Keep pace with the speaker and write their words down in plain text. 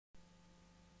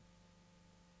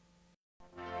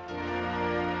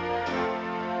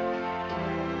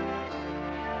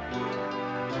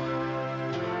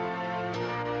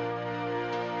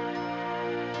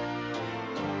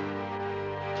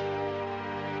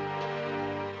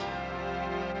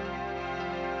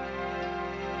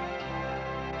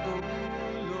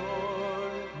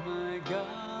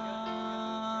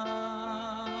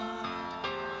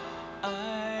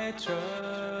my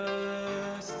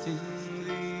trust in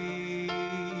thee,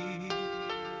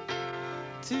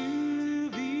 to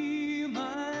be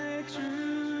my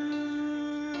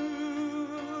true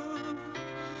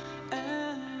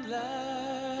and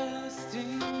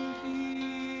lasting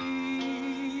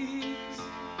peace.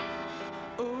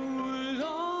 O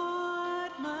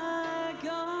Lord, my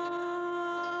God,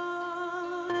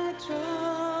 I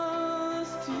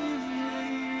trust in thee,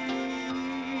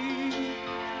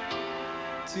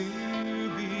 to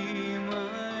be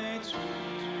my true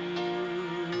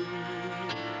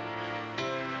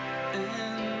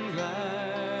and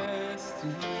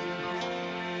lasting peace.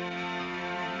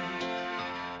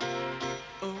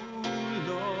 O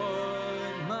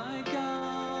Lord, my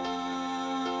God,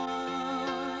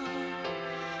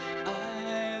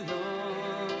 I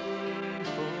long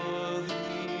for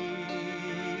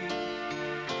thee.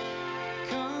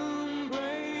 Come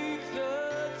break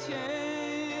the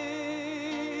chains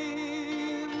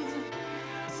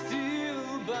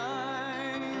still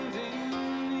binding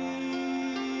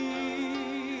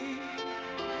me.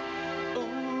 O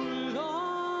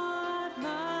Lord,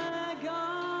 my God,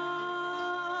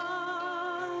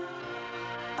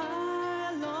 I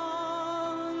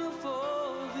long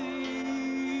for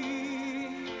thee.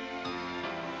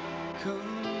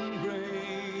 Come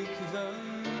break the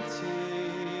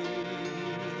chains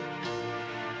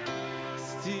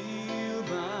still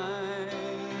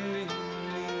binding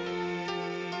me.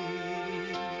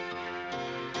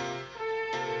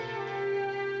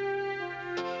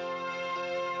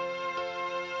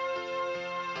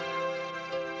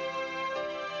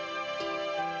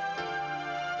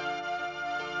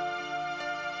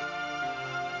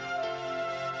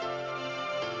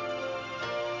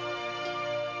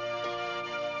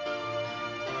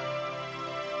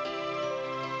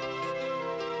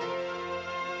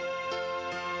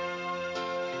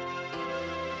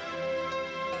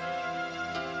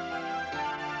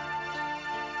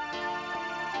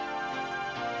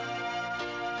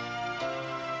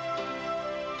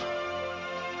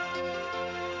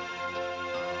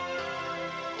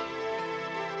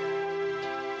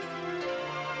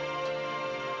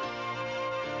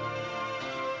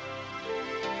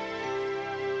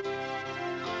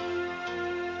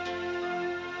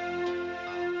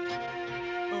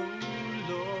 O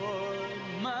Lord,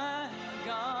 my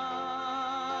God,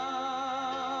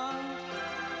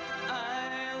 I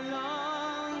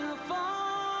long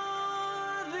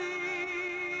for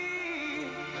thee.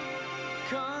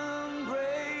 Come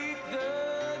break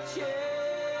the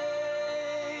chains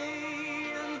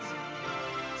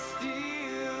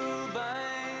still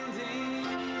binding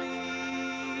me.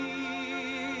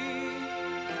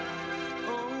 O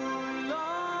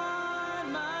Lord,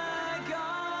 my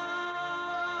God,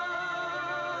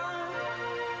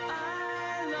 I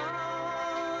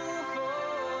long for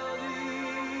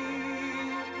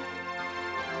thee.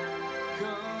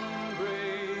 Come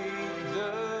break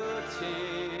the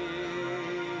chains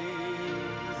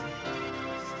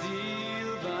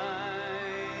still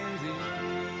binding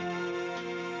me.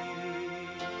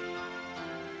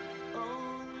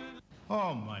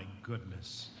 Oh, my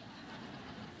goodness.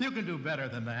 You can do better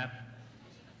than that.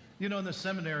 You know, in the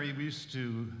seminary, we used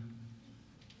to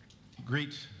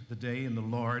greet the day in the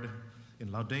Lord in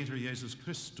Laudetur Jesus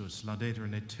Christus. Laudetur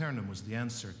in aeternum was the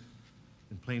answer.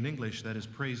 In plain English, that is,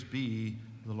 praise be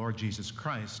the Lord Jesus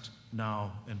Christ,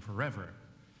 now and forever.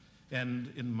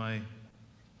 And in my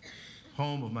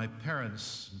home of my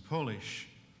parents, in Polish,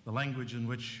 the language in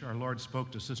which our Lord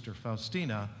spoke to Sister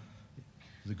Faustina,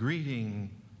 the greeting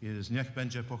is Niech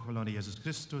będzie pochwalony Jezus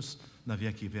Chrystus na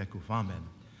wieki wieków. Amen.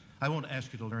 I won't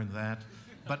ask you to learn that,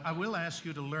 but I will ask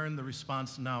you to learn the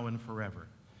response now and forever.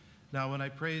 Now, when I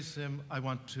praise him, I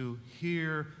want to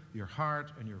hear your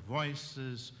heart and your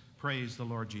voices praise the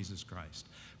Lord Jesus Christ.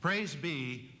 Praise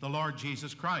be the Lord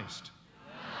Jesus Christ.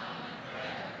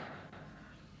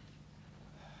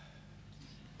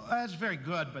 That's very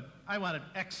good, but I want it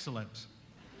excellent.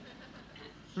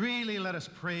 Really, let us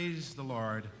praise the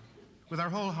Lord with our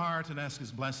whole heart and ask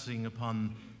his blessing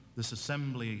upon this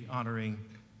assembly honoring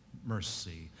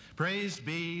mercy. Praise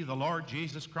be the Lord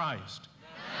Jesus Christ.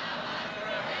 Now and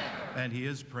forever. And he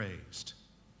is praised.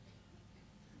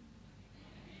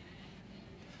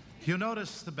 You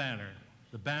notice the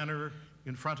banner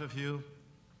in front of you,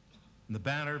 and the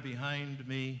banner behind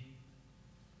me,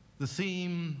 the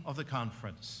theme of the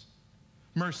conference,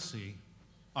 mercy,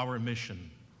 our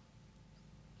mission.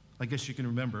 I guess you can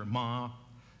remember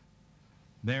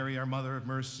Mary, our Mother of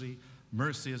Mercy.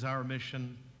 Mercy is our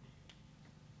mission.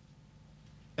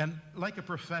 And like a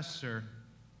professor,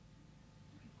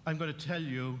 I'm going to tell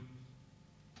you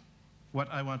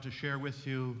what I want to share with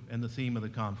you and the theme of the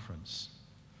conference.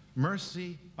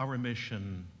 Mercy, our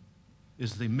mission,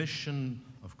 is the mission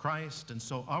of Christ, and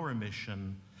so our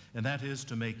mission, and that is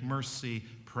to make mercy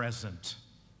present.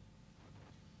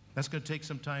 That's going to take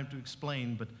some time to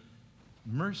explain, but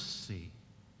mercy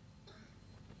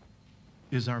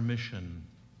is our mission.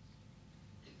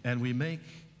 And we make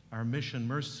our mission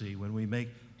mercy when we make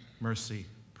mercy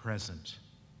present.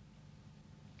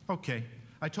 Okay,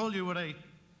 I told you what I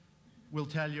will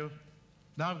tell you.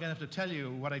 Now I'm going to have to tell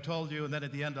you what I told you, and then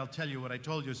at the end I'll tell you what I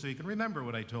told you so you can remember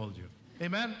what I told you.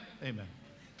 Amen? Amen.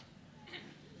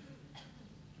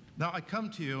 Now I come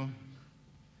to you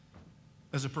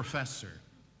as a professor,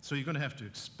 so you're going to have to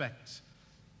expect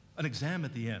an exam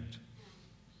at the end.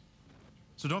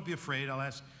 So don't be afraid. I'll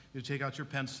ask you to take out your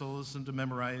pencils and to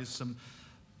memorize some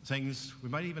things. We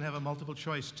might even have a multiple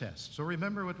choice test. So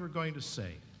remember what we're going to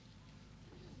say.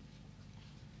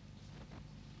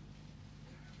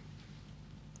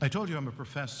 I told you I'm a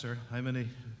professor. I'm in a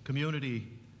community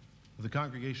of the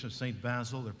Congregation of St.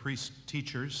 Basil. They're priest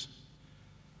teachers.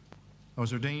 I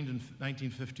was ordained in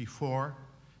 1954,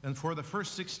 and for the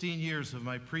first 16 years of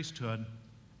my priesthood,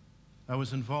 I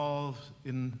was involved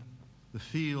in the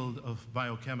field of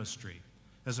biochemistry.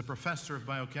 As a professor of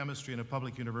biochemistry in a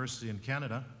public university in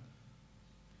Canada,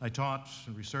 I taught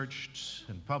and researched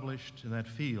and published in that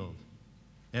field,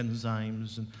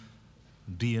 enzymes and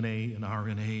DNA and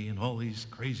RNA and all these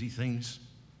crazy things.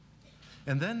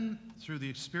 And then, through the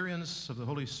experience of the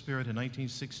Holy Spirit in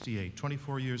 1968,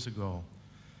 24 years ago,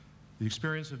 the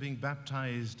experience of being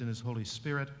baptized in His Holy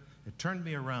Spirit, it turned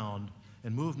me around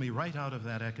and moved me right out of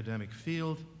that academic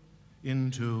field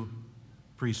into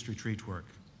priest retreat work.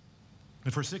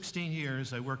 And for 16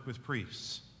 years, I worked with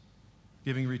priests,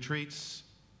 giving retreats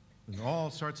in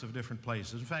all sorts of different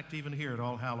places. In fact, even here at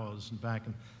All Hallows and back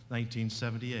in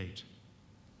 1978.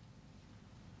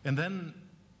 And then,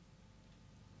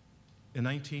 in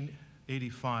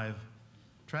 1985,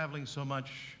 traveling so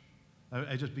much,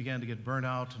 I just began to get burnt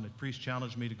out, and a priest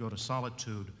challenged me to go to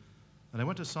Solitude. And I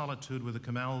went to Solitude with the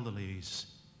Camaldolese.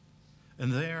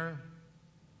 And there,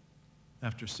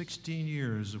 after 16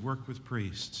 years of work with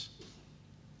priests,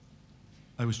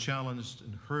 I was challenged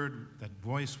and heard that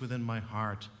voice within my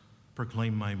heart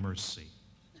proclaim my mercy.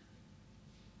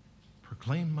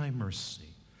 Proclaim my mercy.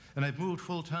 And I've moved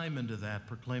full time into that,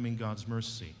 proclaiming God's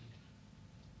mercy.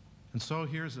 And so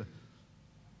here's a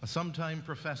sometime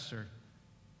professor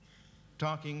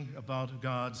talking about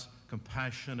God's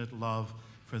compassionate love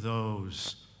for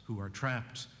those who are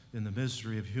trapped in the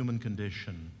misery of human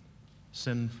condition,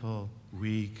 sinful,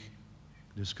 weak,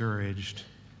 discouraged,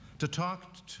 to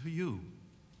talk to you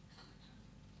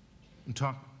and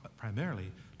talk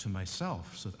primarily to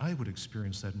myself so that I would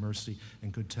experience that mercy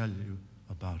and could tell you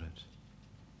about it.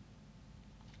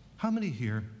 How many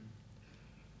here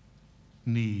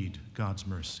need God's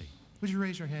mercy? Would you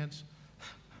raise your hands?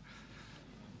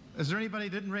 Is there anybody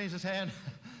who didn't raise his hand?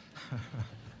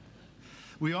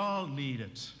 We all need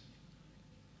it.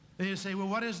 And you say, well,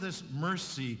 what is this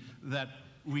mercy that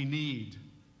we need?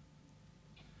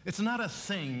 It's not a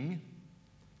thing.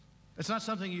 It's not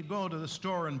something you go to the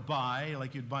store and buy,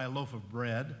 like you'd buy a loaf of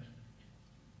bread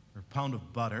or a pound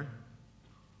of butter.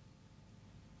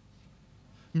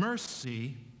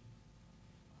 Mercy,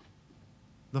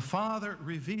 the Father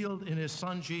revealed in His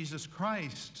Son, Jesus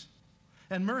Christ.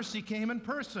 And mercy came in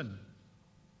person.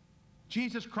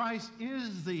 Jesus Christ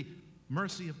is the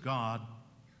mercy of God,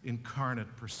 incarnate,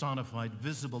 personified,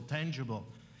 visible, tangible.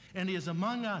 And He is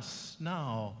among us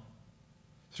now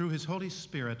through His Holy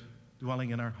Spirit dwelling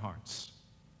in our hearts.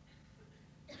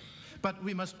 But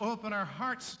we must open our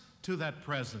hearts to that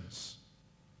presence.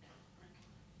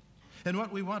 And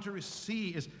what we want to see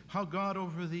is how God,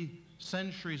 over the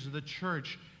centuries of the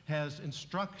church, has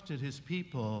instructed His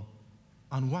people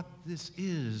on what this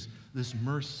is, this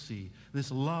mercy,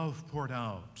 this love poured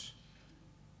out.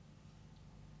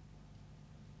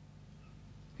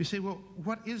 You say, well,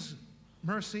 what is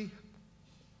mercy?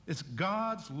 It's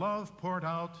God's love poured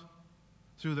out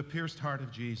through the pierced heart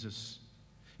of Jesus.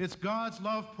 It's God's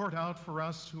love poured out for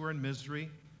us who are in misery.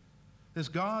 It's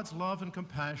God's love and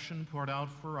compassion poured out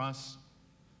for us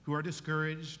who are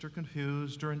discouraged or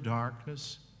confused or in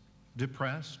darkness,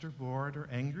 depressed or bored or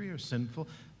angry or sinful.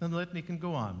 Then the litany can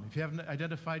go on. If you haven't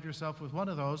identified yourself with one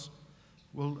of those,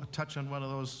 we'll touch on one of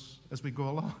those as we go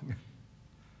along.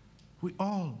 We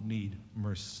all need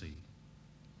mercy.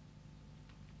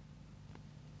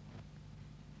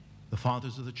 The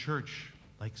fathers of the church,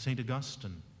 like St.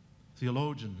 Augustine,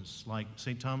 theologians like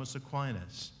St. Thomas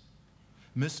Aquinas,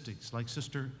 mystics like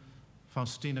Sister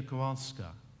Faustina Kowalska,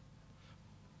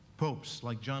 popes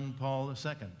like John Paul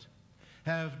II,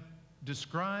 have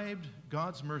described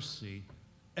God's mercy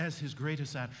as his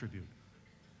greatest attribute.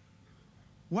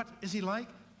 What is he like?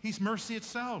 He's mercy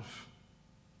itself.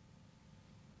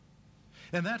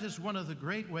 And that is one of the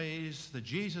great ways that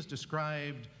Jesus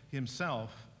described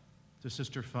himself to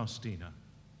Sister Faustina.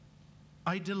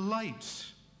 I delight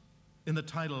in the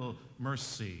title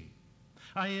mercy.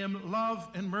 I am love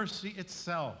and mercy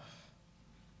itself.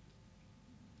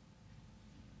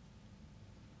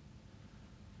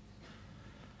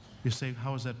 You say,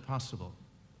 how is that possible?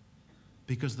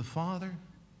 Because the Father,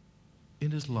 in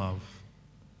his love,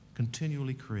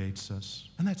 continually creates us,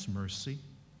 and that's mercy.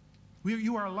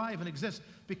 You are alive and exist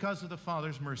because of the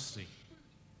Father's mercy.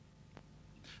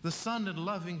 The Son, in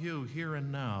loving you here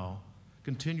and now,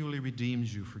 continually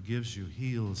redeems you, forgives you,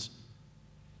 heals.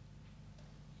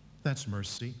 That's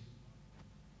mercy.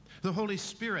 The Holy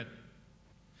Spirit,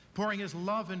 pouring his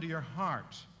love into your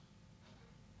heart,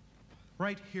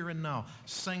 right here and now,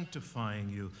 sanctifying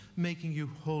you, making you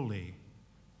holy.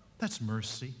 That's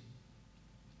mercy.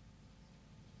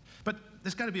 But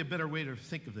there's got to be a better way to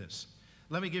think of this.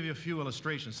 Let me give you a few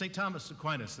illustrations. St. Thomas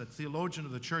Aquinas, the theologian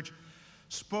of the church,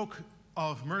 spoke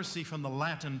of mercy from the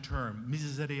Latin term,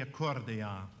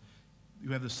 misericordia.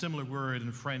 You have the similar word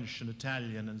in French and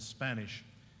Italian and Spanish.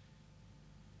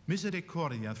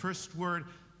 Misericordia, the first word,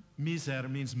 miser,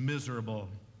 means miserable.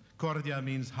 Cordia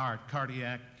means heart,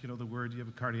 cardiac, you know the word, you have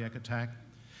a cardiac attack.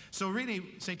 So really,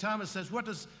 St. Thomas says, what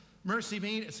does mercy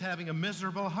mean? It's having a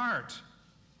miserable heart.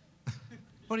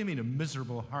 What do you mean, a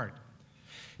miserable heart?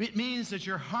 It means that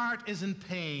your heart is in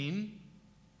pain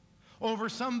over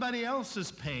somebody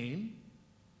else's pain,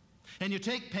 and you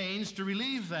take pains to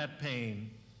relieve that pain.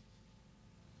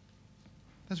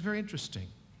 That's very interesting.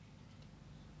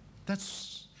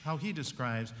 That's how he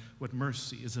describes what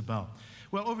mercy is about.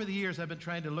 Well, over the years, I've been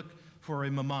trying to look for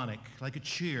a mnemonic, like a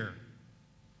cheer,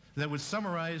 that would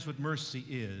summarize what mercy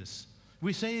is.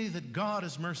 We say that God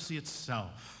is mercy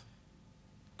itself,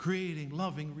 creating,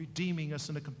 loving, redeeming us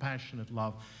in a compassionate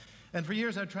love. And for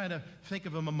years, I've tried to think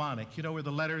of a mnemonic, you know, where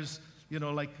the letters, you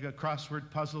know, like a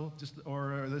crossword puzzle,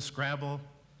 or the Scrabble.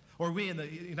 Or we in the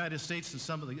United States, in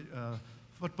some of the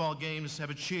football games, have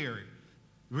a cheer.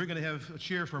 We're going to have a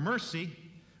cheer for mercy.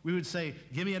 We would say,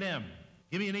 give me an M,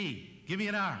 give me an E, give me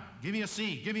an R, give me a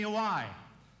C, give me a Y.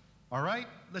 All right?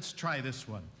 Let's try this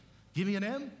one. Give me an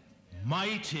M,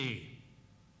 mighty.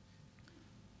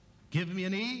 Give me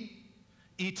an E,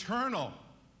 eternal.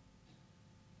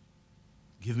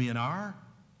 Give me an R,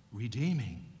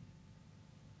 redeeming.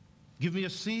 Give me a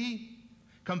C,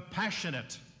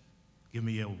 compassionate. Give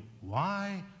me a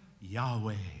Y,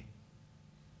 Yahweh.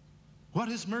 What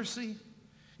is mercy?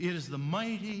 It is the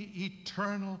mighty,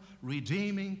 eternal,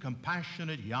 redeeming,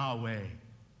 compassionate Yahweh.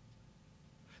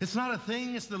 It's not a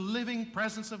thing, it's the living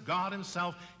presence of God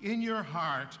himself in your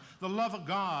heart. The love of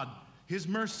God, his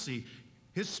mercy,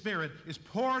 his Spirit is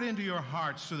poured into your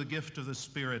hearts through the gift of the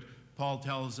Spirit, Paul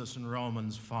tells us in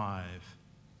Romans 5.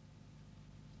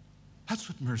 That's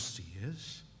what mercy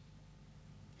is.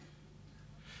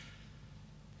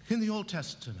 In the Old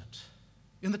Testament,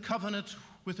 in the covenant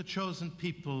with the chosen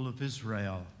people of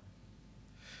Israel,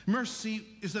 mercy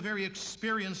is the very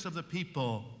experience of the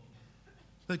people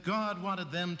that God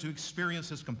wanted them to experience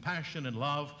his compassion and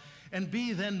love and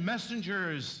be then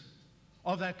messengers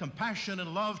of that compassion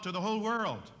and love to the whole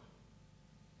world.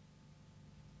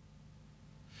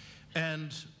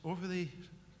 And over the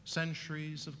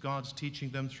centuries of God's teaching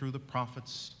them through the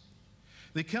prophets,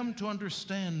 they come to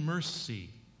understand mercy.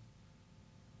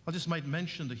 I just might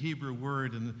mention the Hebrew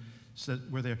word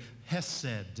where they're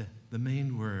hesed, the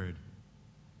main word,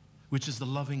 which is the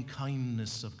loving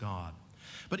kindness of God.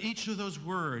 But each of those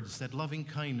words, that loving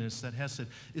kindness, that hesed,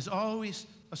 is always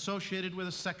associated with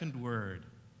a second word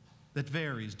that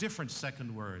varies, different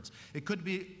second words. It could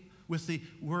be with the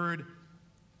word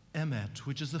emet,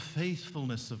 which is the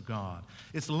faithfulness of God.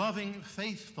 It's loving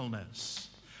faithfulness.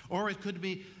 Or it could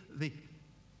be the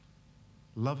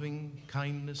loving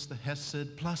kindness, the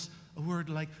hesed, plus a word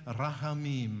like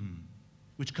rahamim,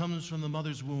 which comes from the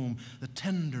mother's womb, the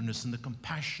tenderness and the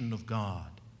compassion of God.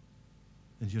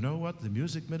 And you know what? The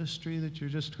music ministry that you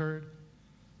just heard,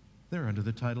 they're under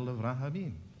the title of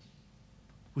rahamim,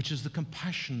 which is the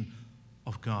compassion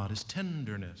of God, his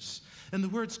tenderness. And the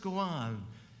words go on.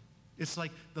 It's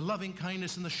like the loving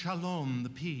kindness and the shalom, the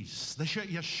peace, the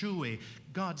Yeshua,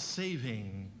 God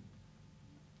saving.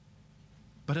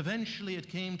 But eventually it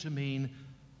came to mean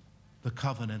the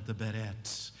covenant, the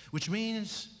beret, which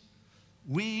means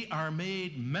we are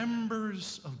made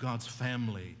members of God's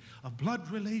family, a blood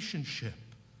relationship,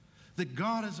 that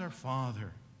God is our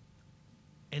Father,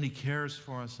 and he cares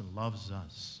for us and loves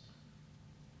us.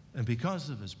 And because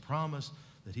of his promise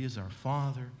that he is our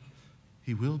Father,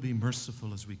 he will be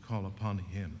merciful as we call upon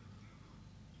him.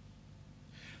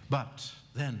 But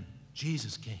then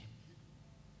Jesus came.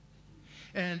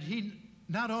 And he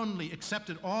not only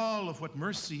accepted all of what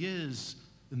mercy is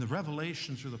in the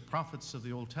revelation through the prophets of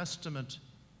the Old Testament,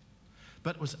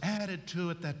 but was added to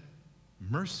it that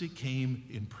mercy came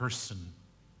in person.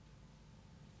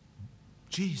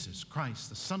 Jesus Christ,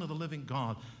 the Son of the living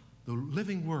God, the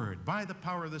living Word, by the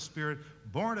power of the Spirit,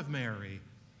 born of Mary,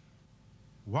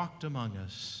 walked among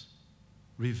us,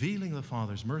 revealing the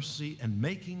Father's mercy and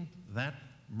making that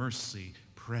mercy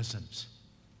present.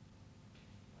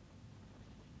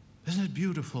 Isn't it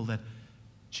beautiful that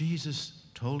Jesus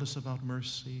told us about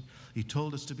mercy? He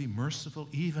told us to be merciful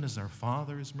even as our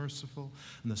Father is merciful.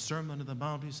 In the Sermon on the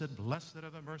Mount, he said, "Blessed are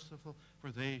the merciful,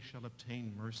 for they shall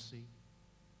obtain mercy."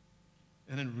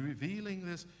 And in revealing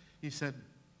this, he said,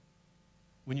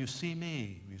 when you see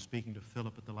me, he was speaking to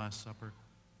Philip at the Last Supper,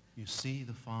 you see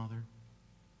the Father.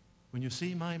 When you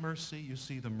see my mercy, you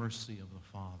see the mercy of the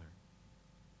Father.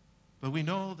 But we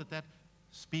know that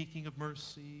speaking of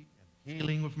mercy and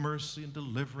healing of mercy and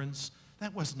deliverance,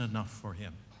 that wasn't enough for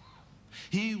him.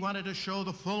 He wanted to show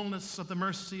the fullness of the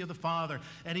mercy of the Father,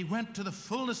 and he went to the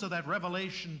fullness of that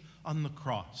revelation on the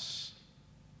cross.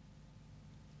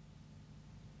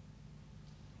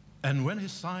 And when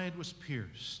his side was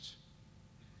pierced,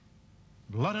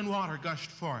 blood and water gushed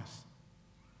forth.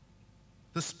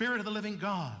 The Spirit of the living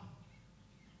God,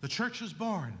 the church was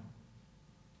born.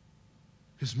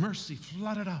 His mercy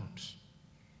flooded out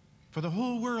for the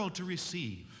whole world to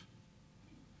receive.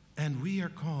 And we are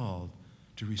called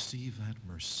to receive that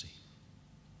mercy.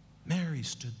 Mary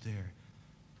stood there,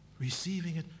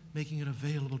 receiving it, making it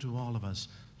available to all of us.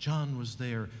 John was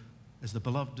there as the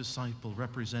beloved disciple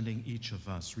representing each of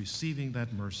us, receiving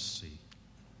that mercy.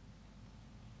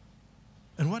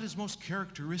 And what is most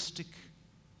characteristic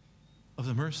of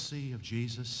the mercy of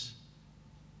Jesus?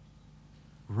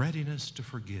 Readiness to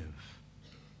forgive.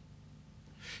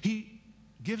 He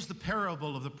gives the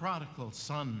parable of the prodigal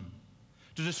son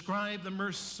to describe the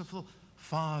merciful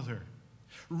Father,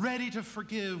 ready to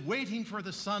forgive, waiting for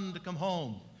the son to come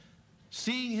home,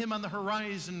 seeing him on the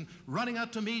horizon, running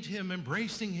out to meet him,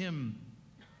 embracing him,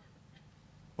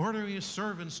 ordering his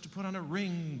servants to put on a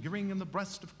ring, giving him the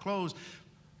breast of clothes,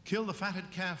 kill the fatted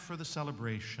calf for the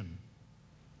celebration.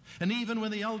 And even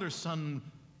when the elder son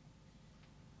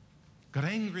got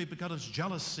angry because of his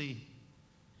jealousy,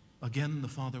 again the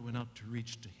father went out to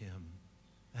reach to him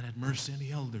and had mercy on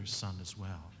the elder son as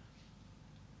well.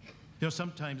 You know,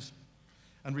 sometimes,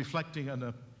 and reflecting on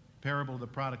the parable of the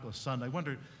prodigal son, I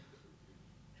wonder,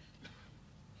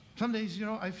 some days, you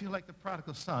know, I feel like the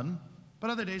prodigal son, but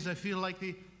other days I feel like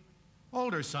the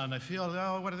older son. I feel,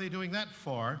 oh, what are they doing that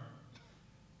for?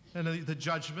 And the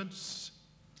judgments.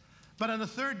 But on the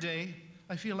third day,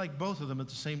 I feel like both of them at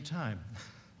the same time.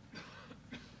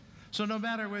 So no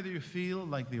matter whether you feel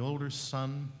like the older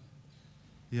son,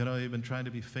 you know, you've been trying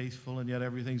to be faithful and yet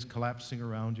everything's collapsing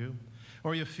around you,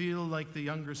 or you feel like the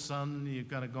younger son, you've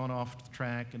kind of gone off the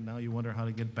track and now you wonder how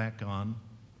to get back on,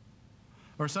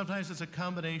 or sometimes it's a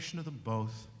combination of them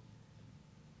both.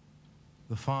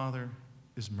 The Father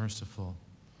is merciful.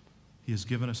 He has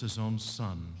given us his own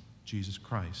Son, Jesus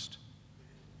Christ,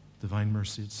 divine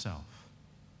mercy itself,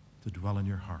 to dwell in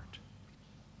your heart.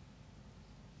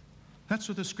 That's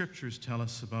what the scriptures tell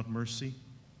us about mercy.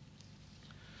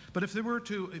 But if there were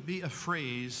to be a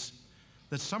phrase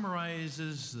that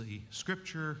summarizes the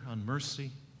scripture on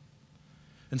mercy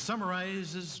and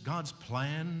summarizes God's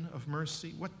plan of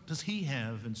mercy, what does he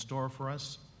have in store for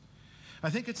us? I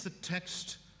think it's the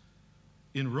text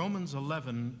in Romans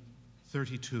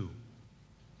 11:32.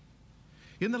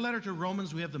 In the letter to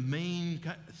Romans, we have the main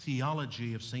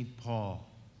theology of St. Paul.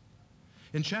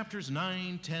 In chapters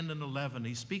 9, 10, and 11,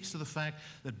 he speaks to the fact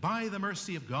that by the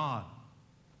mercy of God,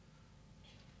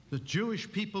 the Jewish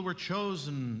people were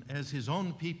chosen as his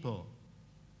own people,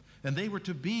 and they were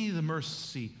to be the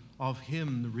mercy of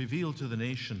him revealed to the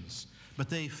nations, but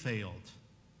they failed,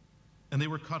 and they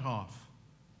were cut off.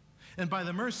 And by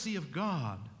the mercy of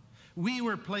God, we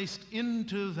were placed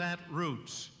into that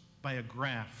root by a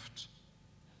graft,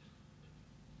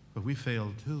 but we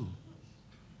failed too.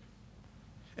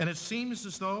 And it seems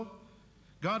as though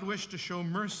God wished to show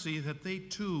mercy that they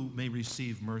too may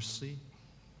receive mercy.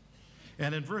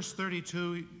 And in verse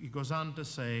 32, he goes on to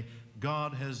say,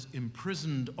 God has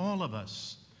imprisoned all of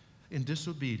us in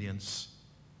disobedience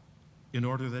in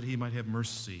order that he might have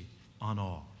mercy on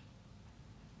all.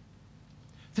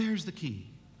 There's the key.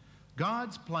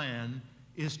 God's plan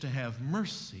is to have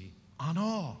mercy on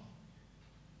all,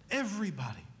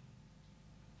 everybody.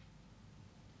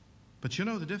 But you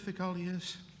know the difficulty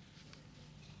is?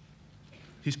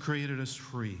 He's created us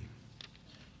free.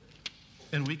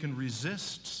 And we can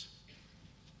resist.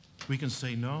 We can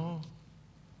say no.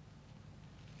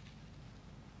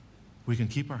 We can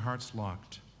keep our hearts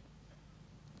locked.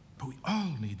 But we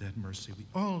all need that mercy. We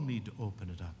all need to open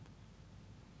it up.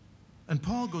 And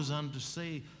Paul goes on to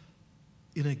say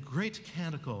in a great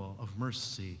canticle of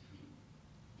mercy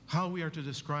how we are to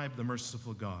describe the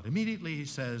merciful God. Immediately he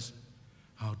says,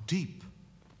 how deep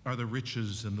are the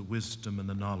riches and the wisdom and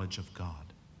the knowledge of God.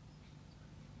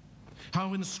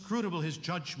 How inscrutable his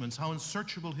judgments, how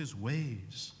unsearchable his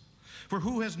ways. For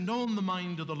who has known the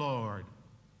mind of the Lord?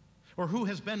 Or who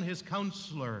has been his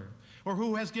counselor? Or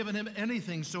who has given him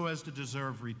anything so as to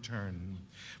deserve return?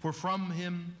 For from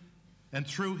him and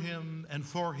through him and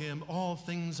for him all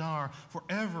things are,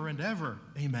 forever and ever.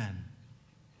 Amen.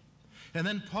 And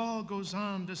then Paul goes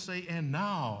on to say, and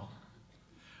now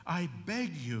I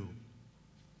beg you,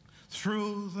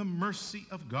 through the mercy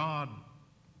of God,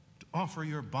 to offer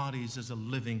your bodies as a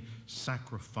living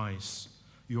sacrifice,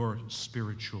 your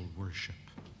spiritual worship.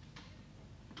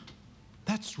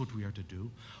 That's what we are to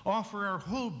do. Offer our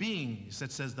whole beings,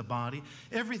 that says the body,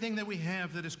 everything that we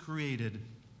have that is created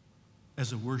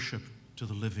as a worship to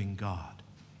the living God.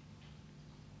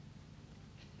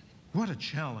 What a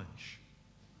challenge.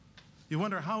 You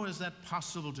wonder, how is that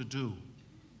possible to do?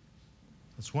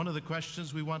 That's one of the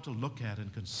questions we want to look at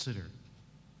and consider.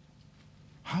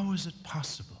 How is it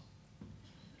possible?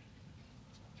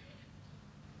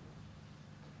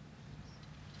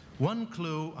 One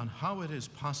clue on how it is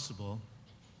possible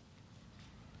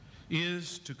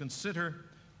is to consider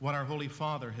what our Holy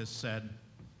Father has said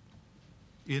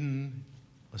in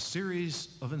a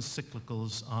series of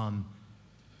encyclicals on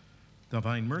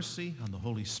divine mercy, on the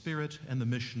Holy Spirit, and the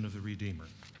mission of the Redeemer.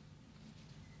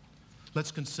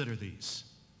 Let's consider these.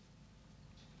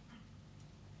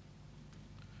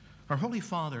 Our Holy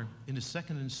Father, in his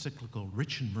second encyclical,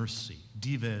 Rich in Mercy,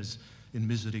 Dives in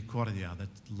Misericordia, that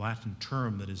Latin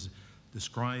term that is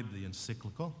described the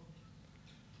encyclical,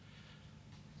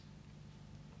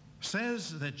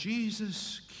 says that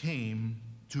Jesus came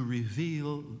to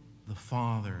reveal the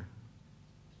Father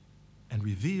and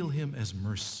reveal him as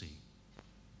mercy.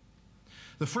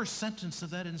 The first sentence of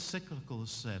that encyclical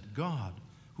said, God,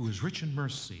 who is rich in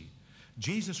mercy,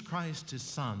 Jesus Christ, his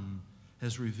Son,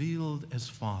 has revealed as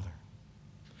Father.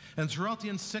 And throughout the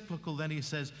encyclical, then he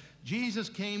says, Jesus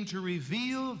came to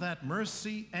reveal that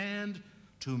mercy and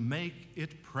to make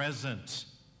it present.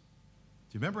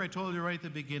 Do you remember I told you right at the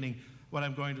beginning what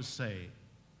I'm going to say?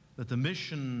 That the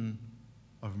mission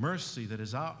of mercy that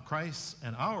is Christ's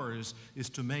and ours is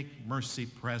to make mercy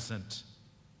present.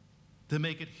 To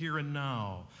make it here and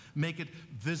now. Make it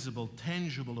visible,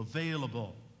 tangible,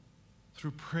 available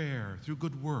through prayer, through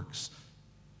good works,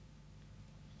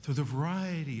 through the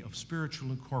variety of spiritual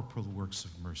and corporal works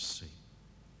of mercy.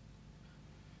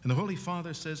 And the Holy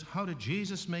Father says, how did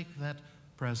Jesus make that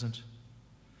present?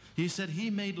 He said he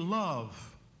made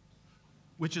love,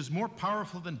 which is more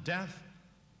powerful than death.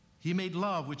 He made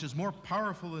love, which is more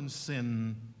powerful than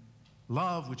sin,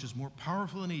 love, which is more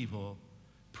powerful than evil,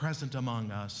 present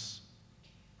among us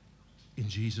in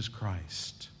Jesus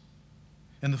Christ.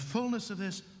 And the fullness of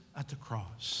this at the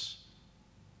cross.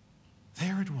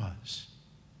 There it was.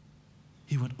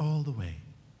 He went all the way.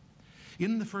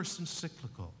 In the first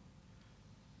encyclical,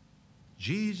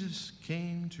 Jesus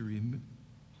came to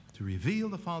reveal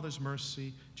the Father's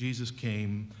mercy. Jesus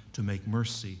came to make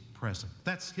mercy present.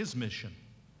 That's his mission.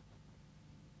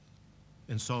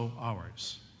 And so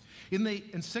ours. In the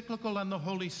encyclical on the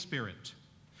Holy Spirit,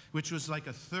 which was like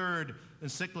a third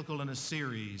encyclical in a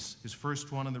series, his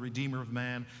first one on the Redeemer of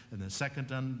man, and the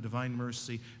second on divine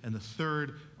mercy, and the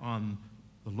third on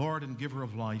the Lord and giver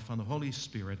of life, on the Holy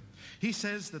Spirit, he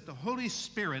says that the Holy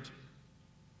Spirit,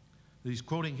 he's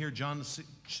quoting here John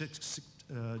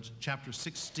chapter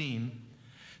 16,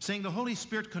 saying the Holy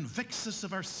Spirit convicts us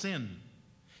of our sin.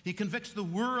 He convicts the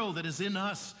world that is in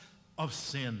us of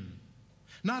sin.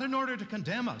 Not in order to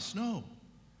condemn us, no.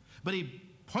 But he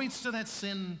points to that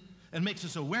sin and makes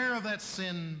us aware of that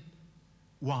sin.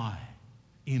 Why?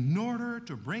 In order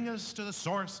to bring us to the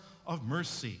source of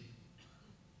mercy.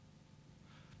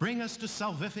 Bring us to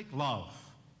salvific love.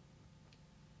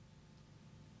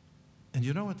 And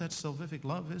you know what that salvific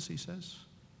love is, he says?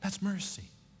 That's mercy.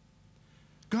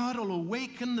 God will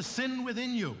awaken the sin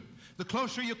within you. The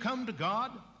closer you come to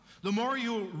God, the more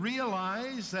you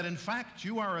realize that in fact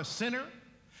you are a sinner,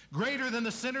 greater than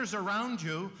the sinners around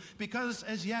you, because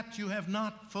as yet you have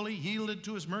not fully yielded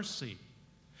to his mercy.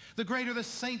 The greater the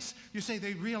saints, you say,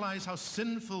 they realize how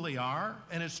sinful they are,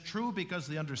 and it's true because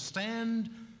they understand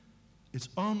It's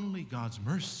only God's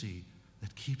mercy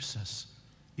that keeps us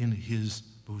in his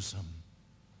bosom.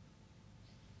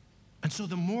 And so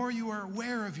the more you are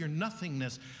aware of your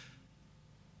nothingness,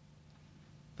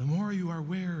 the more you are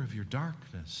aware of your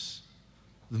darkness,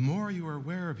 the more you are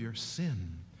aware of your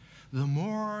sin, the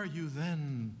more you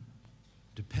then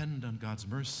depend on God's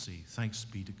mercy. Thanks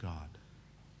be to God.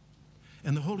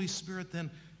 And the Holy Spirit then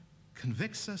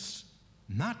convicts us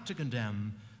not to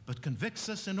condemn, but convicts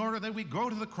us in order that we go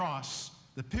to the cross,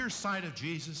 the pierced side of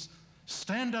Jesus,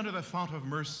 stand under the fount of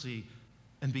mercy,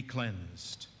 and be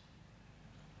cleansed.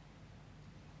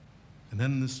 And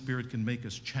then the Spirit can make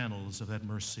us channels of that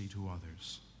mercy to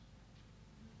others.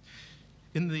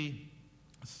 In the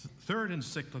third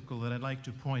encyclical that I'd like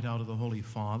to point out of the Holy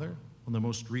Father, one of the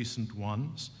most recent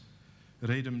ones,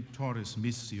 Redemptoris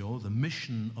Missio, the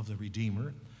mission of the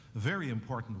Redeemer, a very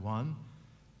important one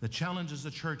that challenges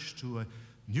the church to a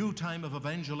new time of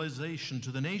evangelization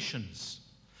to the nations.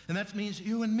 And that means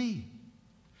you and me.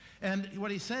 And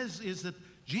what he says is that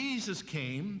Jesus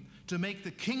came to make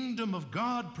the kingdom of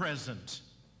God present.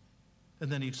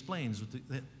 And then he explains what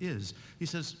that is. He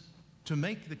says, to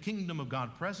make the kingdom of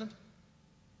God present,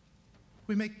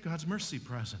 we make God's mercy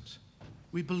present.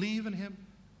 We believe in him,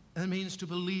 and it means to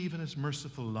believe in his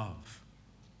merciful love.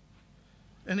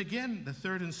 And again, the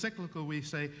third encyclical, we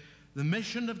say, the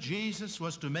mission of Jesus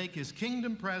was to make his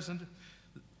kingdom present,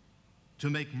 to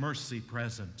make mercy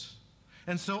present.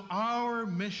 And so our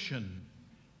mission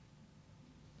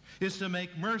is to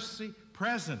make mercy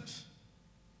present.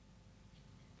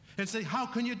 And say, how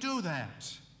can you do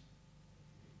that?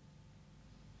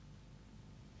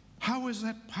 How is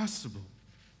that possible?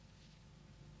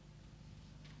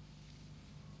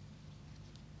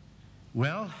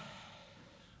 Well,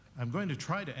 I'm going to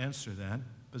try to answer that,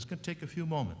 but it's going to take a few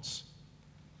moments.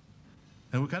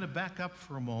 And we've got to back up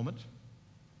for a moment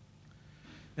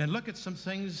and look at some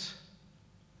things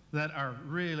that are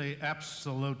really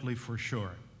absolutely for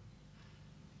sure.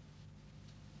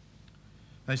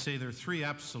 I say there are three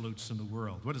absolutes in the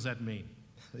world. What does that mean?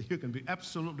 You can be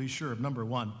absolutely sure of, number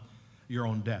one, your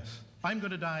own death. I'm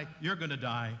going to die, you're going to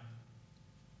die.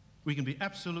 We can be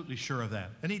absolutely sure of that.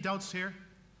 Any doubts here?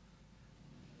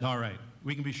 All right,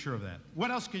 we can be sure of that. What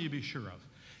else can you be sure of?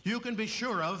 You can be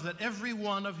sure of that every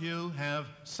one of you have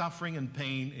suffering and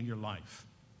pain in your life.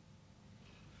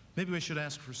 Maybe we should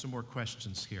ask for some more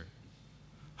questions here.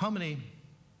 How many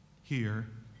here,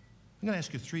 I'm going to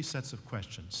ask you three sets of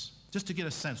questions. Just to get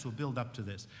a sense, we'll build up to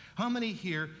this. How many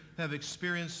here have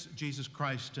experienced Jesus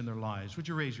Christ in their lives? Would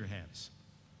you raise your hands?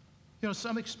 You know,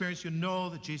 some experience, you know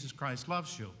that Jesus Christ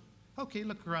loves you. Okay,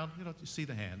 look around, you see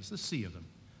the hands, the sea of them.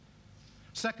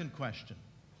 Second question.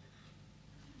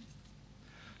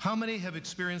 How many have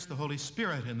experienced the Holy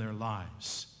Spirit in their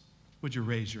lives? Would you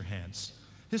raise your hands?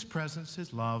 His presence,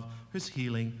 his love, his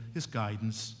healing, his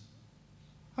guidance.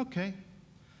 Okay.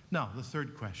 Now, the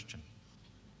third question,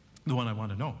 the one I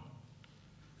want to know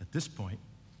at this point,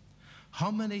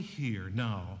 how many here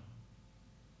now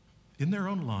in their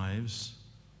own lives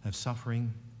have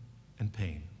suffering and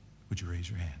pain? Would you raise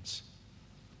your hands?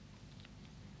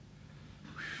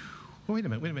 Well, wait a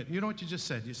minute. You know what you just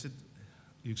said? You said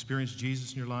you experienced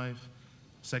Jesus in your life.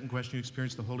 Second question, you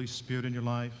experienced the Holy Spirit in your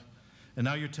life. And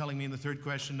now you're telling me in the third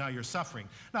question, now you're suffering.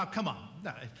 Now, come on.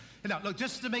 Now, look,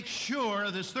 just to make sure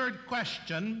of this third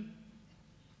question,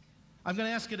 I'm going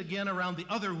to ask it again around the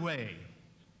other way.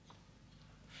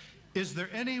 Is there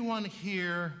anyone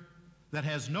here that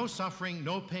has no suffering,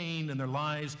 no pain in their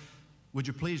lives? Would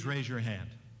you please raise your hand?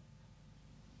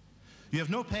 You have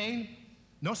no pain,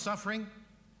 no suffering?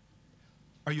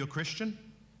 Are you a Christian?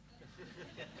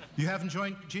 You haven't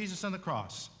joined Jesus on the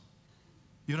cross.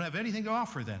 You don't have anything to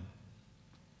offer then.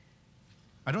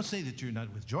 I don't say that you're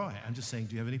not with joy. I'm just saying,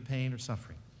 do you have any pain or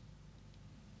suffering?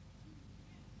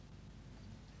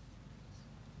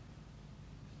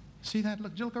 See that?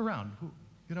 Look around.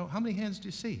 How many hands do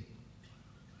you see?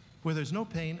 Where there's no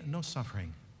pain and no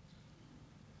suffering.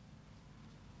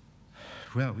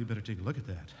 Well, we better take a look at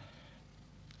that.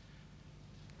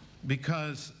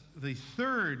 Because the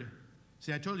third,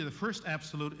 see, I told you the first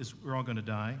absolute is we're all going to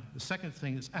die. The second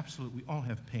thing is absolute, we all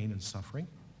have pain and suffering,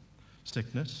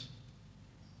 sickness,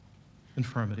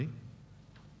 infirmity.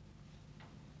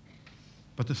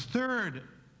 But the third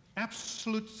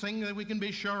absolute thing that we can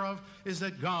be sure of is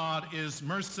that God is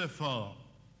merciful.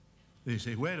 You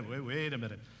say, wait a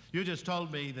minute. You just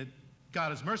told me that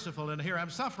God is merciful, and here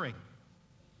I'm suffering.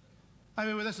 I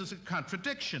mean, well, this is a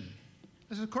contradiction.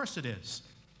 Of course it is.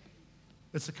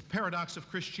 It's a paradox of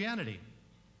Christianity.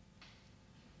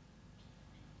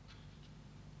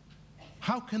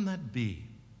 How can that be?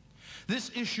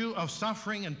 This issue of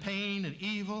suffering and pain and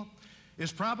evil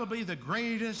is probably the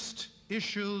greatest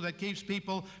issue that keeps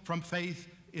people from faith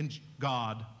in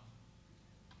God.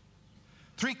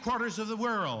 3/4 of the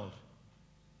world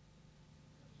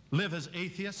live as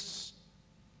atheists.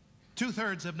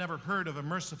 2/3 have never heard of a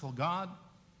merciful God.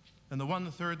 And the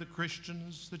 1/3, the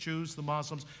Christians, the Jews, the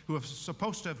Muslims, who are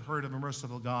supposed to have heard of a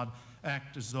merciful God,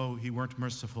 act as though he weren't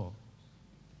merciful.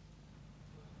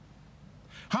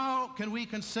 How can we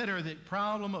consider the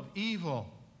problem of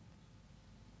evil?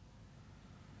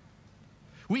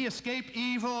 We escape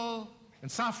evil and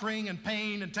suffering and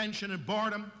pain and tension and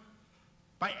boredom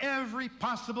by every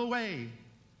possible way.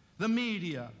 The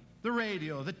media, the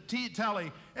radio, the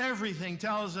telly, everything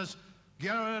tells us,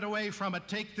 get away from it,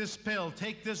 take this pill,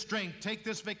 take this drink, take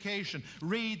this vacation,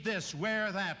 read this,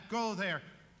 wear that, go there.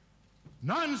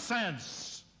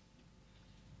 Nonsense!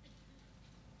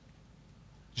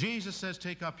 Jesus says,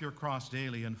 take up your cross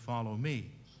daily and follow me.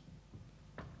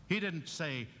 He didn't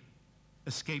say,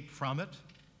 escape from it.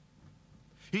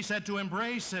 He said to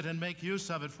embrace it and make use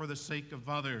of it for the sake of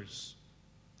others.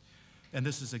 And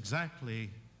this is exactly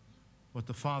what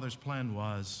the Father's plan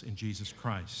was in Jesus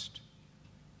Christ.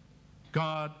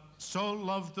 God so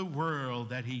loved the world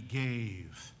that he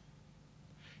gave.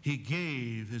 He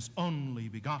gave his only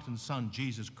begotten Son,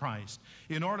 Jesus Christ,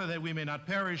 in order that we may not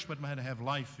perish but might have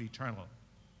life eternal.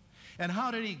 And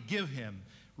how did he give him?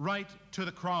 Right to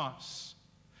the cross.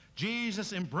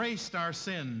 Jesus embraced our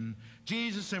sin.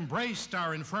 Jesus embraced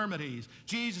our infirmities.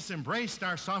 Jesus embraced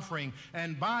our suffering.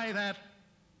 And by that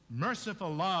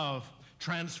merciful love,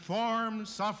 transformed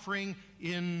suffering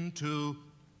into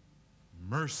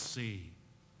mercy.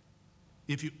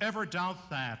 If you ever doubt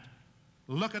that,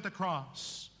 look at the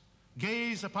cross.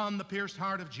 Gaze upon the pierced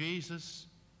heart of Jesus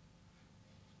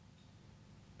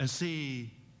and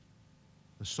see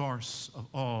the source of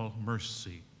all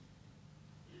mercy.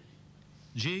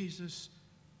 Jesus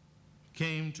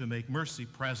came to make mercy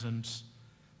present,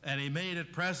 and he made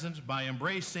it present by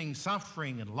embracing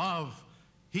suffering and love,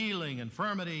 healing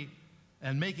infirmity,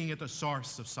 and making it the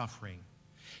source of suffering.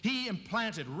 He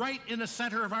implanted right in the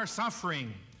center of our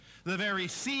suffering the very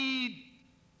seed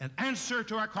and answer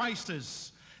to our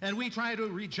crisis, and we try to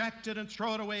reject it and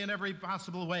throw it away in every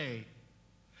possible way.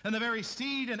 And the very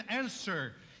seed and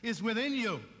answer is within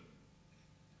you.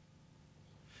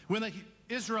 When the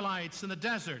Israelites in the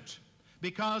desert,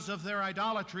 because of their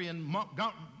idolatry and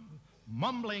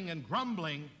mumbling and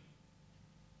grumbling,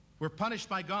 were punished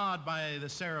by God by the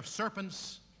seraph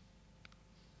serpents,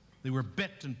 they were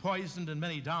bit and poisoned and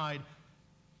many died.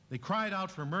 They cried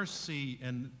out for mercy,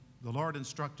 and the Lord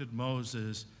instructed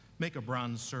Moses, make a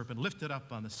bronze serpent, lift it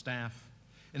up on the staff,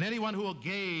 and anyone who will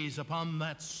gaze upon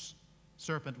that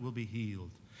serpent will be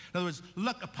healed. In other words,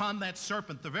 look upon that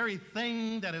serpent, the very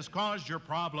thing that has caused your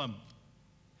problem.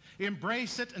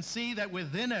 Embrace it and see that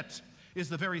within it is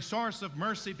the very source of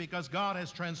mercy, because God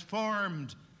has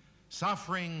transformed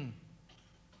suffering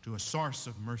to a source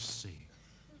of mercy.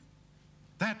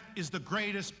 That is the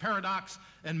greatest paradox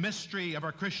and mystery of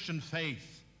our Christian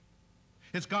faith.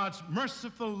 It's God's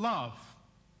merciful love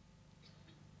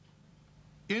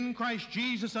in Christ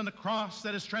Jesus on the cross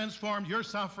that has transformed your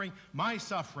suffering, my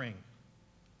suffering.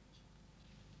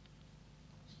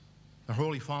 Our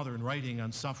Holy Father, in writing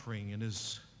on suffering in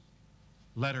his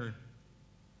letter,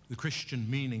 The Christian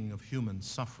Meaning of Human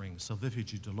Suffering,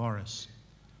 Salvifici Dolores,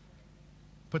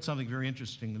 put something very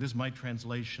interesting. This is my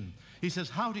translation. He says,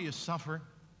 how do you suffer?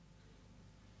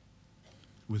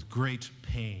 With great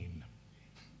pain.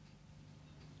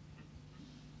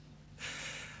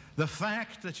 The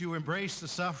fact that you embrace the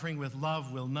suffering with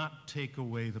love will not take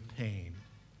away the pain.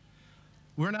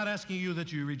 We're not asking you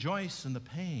that you rejoice in the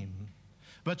pain,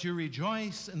 but you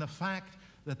rejoice in the fact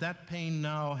that that pain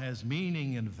now has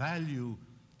meaning and value.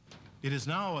 It is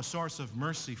now a source of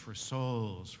mercy for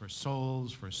souls, for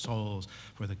souls, for souls,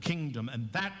 for the kingdom.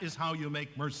 And that is how you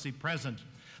make mercy present.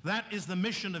 That is the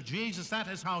mission of Jesus. That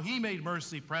is how he made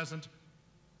mercy present.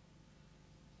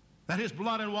 That his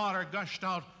blood and water gushed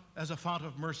out as a fount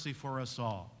of mercy for us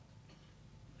all.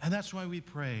 And that's why we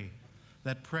pray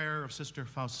that prayer of Sister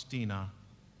Faustina,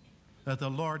 that the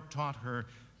Lord taught her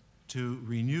to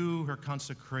renew her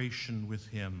consecration with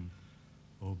him.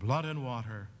 O blood and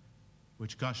water,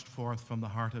 which gushed forth from the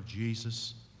heart of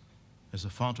Jesus as a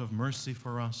fount of mercy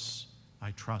for us,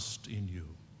 I trust in you.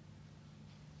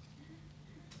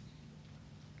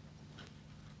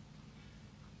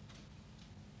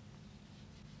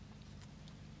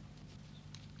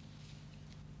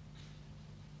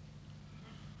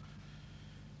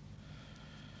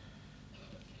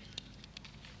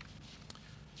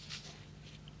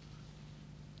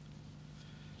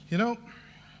 You know,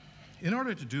 in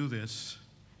order to do this,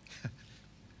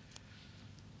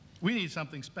 We need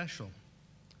something special.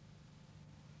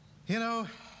 You know,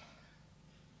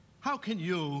 how can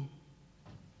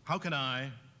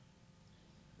I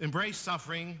embrace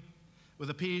suffering with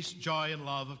the peace, joy, and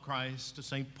love of Christ, of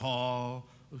St. Paul,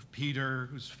 of Peter,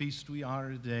 whose feast we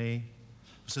honor today,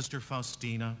 of Sister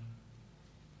Faustina?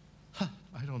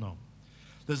 I don't know.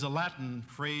 There's a Latin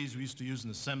phrase we used to use in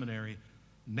the seminary,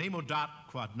 nemo dat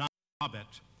quod nobit,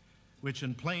 which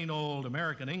in plain old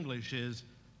American English is,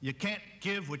 you can't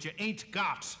give what you ain't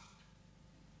got.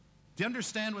 Do you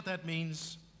understand what that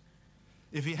means?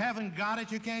 If you haven't got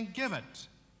it, you can't give it.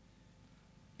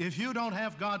 If you don't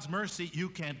have God's mercy, you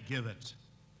can't give it.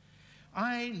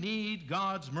 I need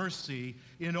God's mercy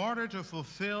in order to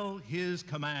fulfill his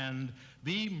command,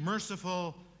 be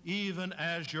merciful even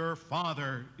as your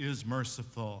Father is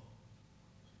merciful.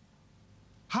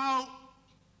 How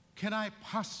can I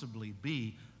possibly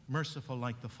be merciful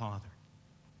like the Father?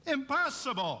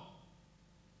 Impossible!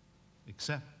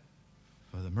 Except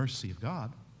for the mercy of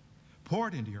God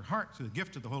poured into your heart through the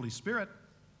gift of the Holy Spirit.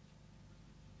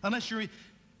 Unless you're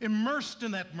immersed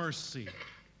in that mercy,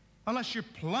 unless you're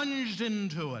plunged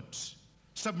into it,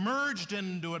 submerged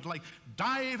into it, like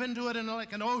dive into it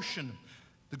like an ocean.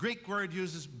 The Greek word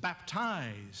uses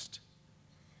baptized.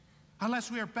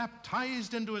 Unless we are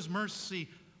baptized into his mercy,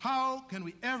 how can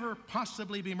we ever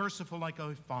possibly be merciful like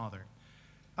our Father?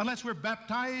 Unless we're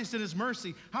baptized in his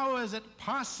mercy, how is it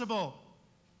possible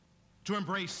to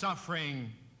embrace suffering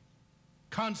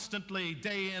constantly,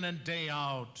 day in and day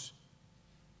out?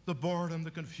 The boredom,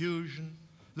 the confusion,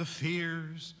 the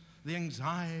fears, the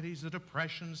anxieties, the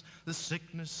depressions, the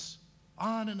sickness,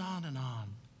 on and on and on.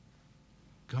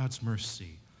 God's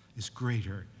mercy is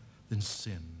greater than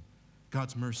sin.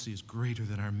 God's mercy is greater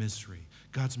than our misery.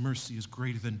 God's mercy is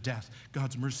greater than death.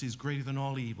 God's mercy is greater than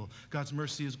all evil. God's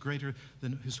mercy is greater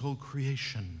than his whole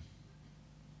creation.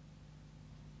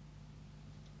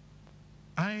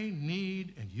 I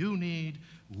need, and you need,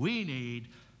 we need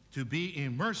to be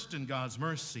immersed in God's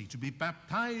mercy, to be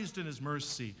baptized in his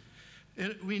mercy.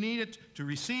 We need it to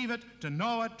receive it, to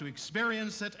know it, to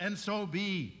experience it, and so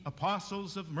be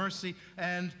apostles of mercy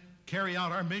and carry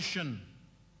out our mission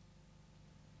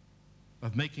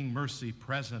of making mercy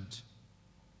present.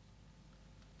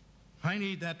 I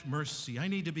need that mercy. I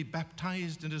need to be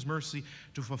baptized in his mercy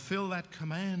to fulfill that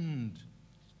command,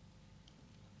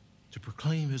 to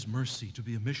proclaim his mercy, to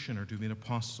be a missioner, to be an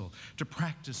apostle, to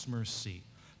practice mercy,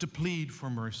 to plead for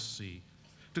mercy,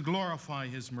 to glorify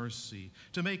his mercy,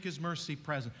 to make his mercy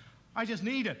present. I just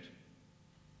need it.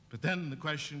 But then the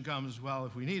question comes, well,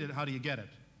 if we need it, how do you get it?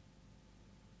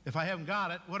 If I haven't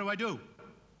got it, what do I do?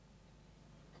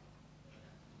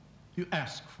 You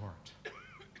ask for it.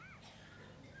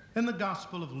 In the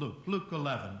Gospel of Luke, Luke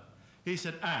 11, he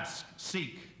said, ask,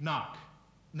 seek, knock.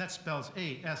 And that spells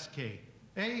A-S-K.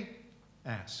 A,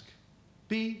 ask.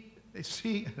 B,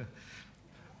 C.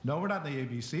 No, we're not in the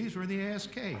ABCs, we're in the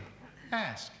A-S-K.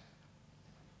 Ask.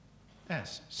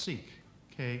 S, seek.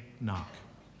 K, knock.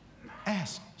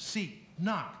 Ask, seek,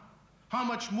 knock. How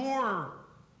much more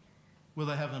will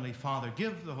the Heavenly Father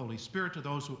give the Holy Spirit to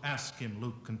those who ask him?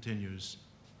 Luke continues,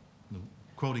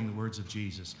 quoting the words of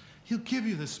Jesus. He'll give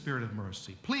you the spirit of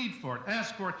mercy. Plead for it,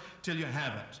 ask for it till you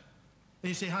have it. And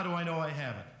you say, how do I know I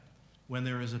have it? When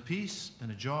there is a peace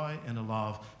and a joy and a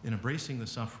love in embracing the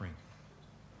suffering.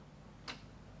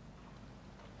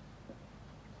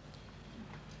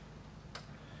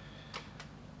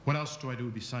 What else do I do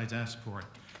besides ask for it?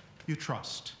 You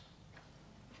trust.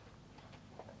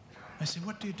 I say,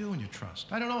 what do you do when you trust?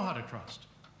 I don't know how to trust.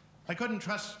 I couldn't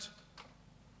trust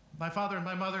my father and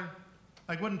my mother.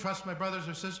 I wouldn't trust my brothers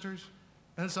or sisters.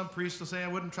 And some priest will say, I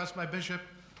wouldn't trust my bishop.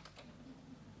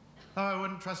 Oh, I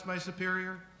wouldn't trust my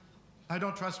superior. I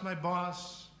don't trust my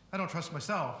boss. I don't trust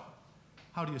myself.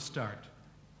 How do you start?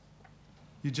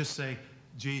 You just say,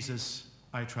 Jesus,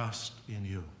 I trust in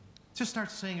you. Just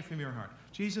start saying it from your heart.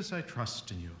 Jesus, I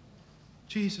trust in you.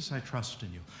 Jesus, I trust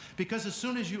in you. Because as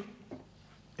soon as you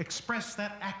express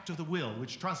that act of the will,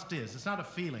 which trust is, it's not a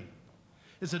feeling.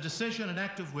 It's a decision, an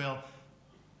act of will,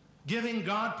 giving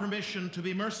God permission to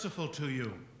be merciful to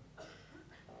you.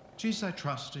 Jesus, I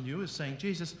trust in you is saying,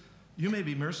 Jesus, you may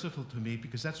be merciful to me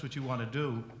because that's what you want to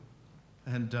do.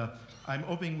 And I'm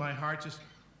opening my heart just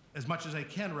as much as I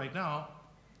can right now.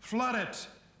 Flood it.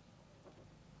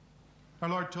 Our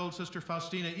Lord told Sister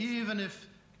Faustina, even if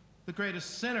the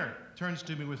greatest sinner turns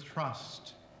to me with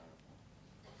trust,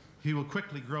 he will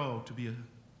quickly grow to be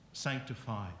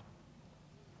sanctified.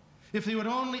 If they would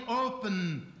only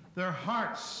open their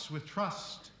hearts with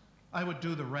trust, I would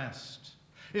do the rest.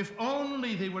 If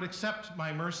only they would accept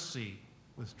my mercy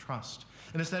with trust.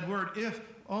 And it's that word, if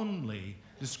only,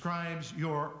 describes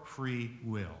your free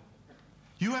will.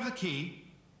 You have the key.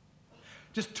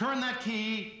 Just turn that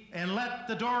key and let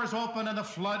the doors open and the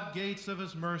floodgates of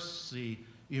his mercy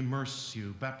immerse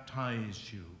you,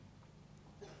 baptize you.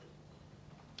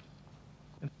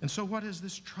 And so what is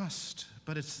this trust?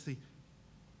 But it's the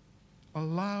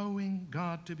allowing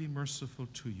God to be merciful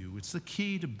to you. It's the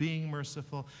key to being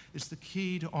merciful. It's the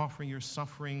key to offering your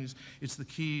sufferings. It's the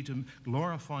key to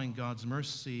glorifying God's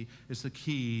mercy. It's the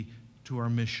key to our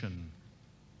mission.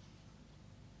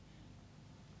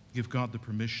 Give God the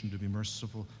permission to be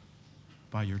merciful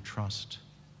by your trust.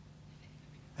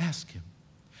 Ask him.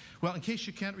 Well, in case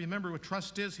you can't remember what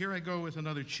trust is, here I go with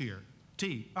another cheer.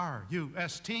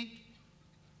 T-R-U-S-T.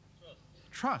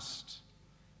 Trust.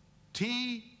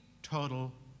 T,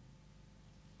 total.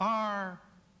 R,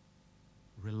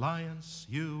 reliance.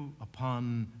 U,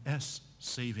 upon. S,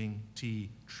 saving. T,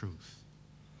 truth.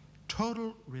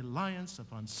 Total reliance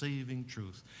upon saving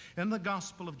truth. In the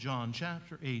Gospel of John,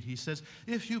 chapter 8, he says,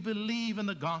 if you believe in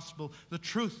the gospel, the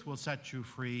truth will set you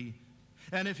free.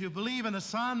 And if you believe in the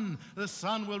Son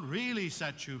will really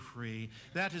set you free.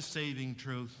 That is saving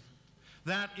truth.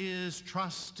 That is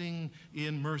trusting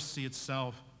in mercy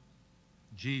itself.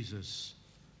 Jesus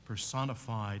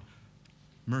personified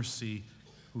mercy,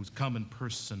 who's come in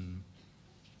person.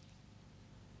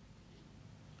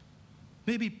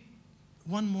 Maybe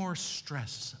one more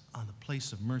stress on the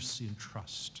place of mercy and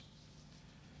trust.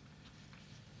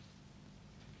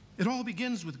 It all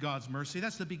begins with God's mercy.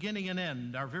 That's the beginning and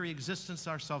end, our very existence,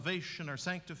 our salvation, our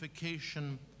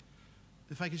sanctification.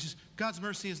 If I could just, God's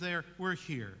mercy is there, we're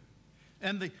here.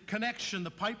 And the connection,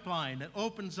 the pipeline that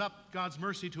opens up God's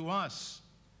mercy to us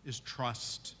is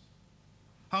trust.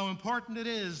 How important it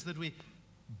is that we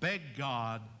beg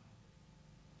God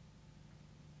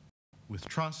with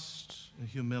trust and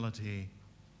humility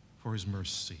for his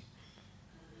mercy.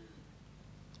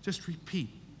 Just repeat,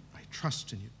 I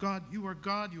trust in you. God,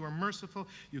 you are merciful,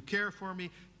 you care for me,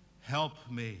 help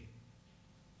me.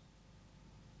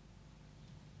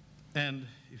 And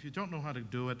if you don't know how to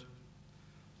do it,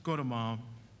 go to Mom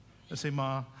and say,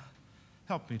 Ma,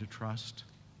 help me to trust.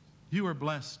 You are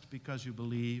blessed because you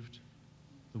believed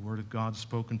the word of God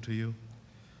spoken to you.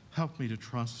 Help me to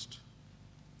trust,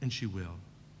 and she will.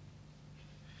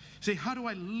 Say, how do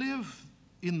I live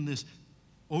in this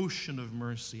ocean of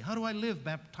mercy? How do I live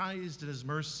baptized in his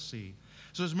mercy?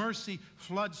 So his mercy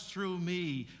floods through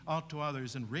me out to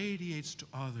others and radiates to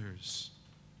others.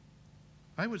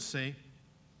 I would say,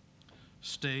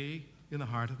 stay in the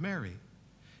heart of Mary.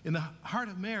 In the heart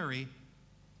of Mary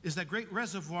is that great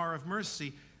reservoir of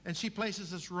mercy, and she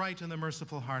places us right in the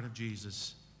merciful heart of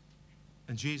Jesus.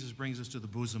 And Jesus brings us to the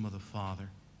bosom of the Father.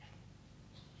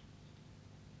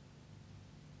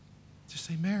 Just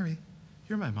say, Mary,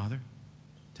 you're my mother.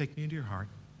 Take me into your heart.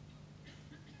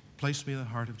 Place me in the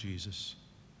heart of Jesus.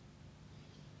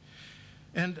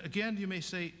 And again, you may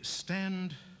say,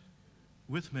 stand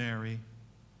with Mary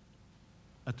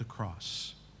at the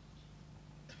cross.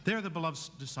 There, the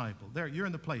beloved disciple. There, you're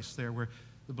in the place there where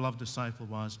the beloved disciple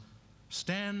was.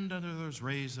 Stand under those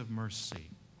rays of mercy.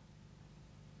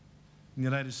 In the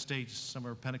United States, some of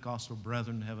our Pentecostal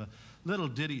brethren have a little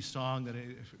ditty song that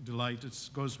I delight. It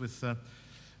goes with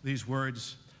these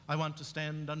words, I want to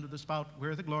stand under the spout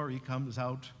where the glory comes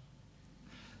out.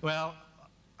 Well,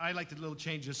 I like to little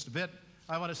change just a bit.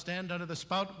 I want to stand under the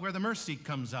spout where the mercy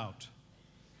comes out.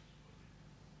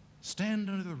 Stand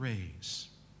under the rays.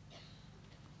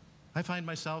 I find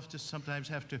myself just sometimes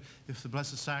have to, if the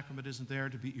Blessed Sacrament isn't there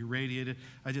to be irradiated,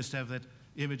 I just have that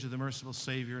image of the merciful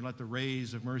Savior and let the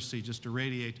rays of mercy just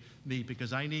irradiate me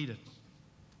because I need it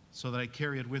so that I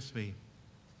carry it with me.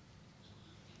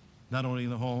 Not only in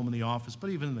the home and the office, but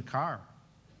even in the car.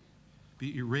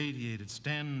 Be irradiated.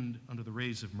 Stand under the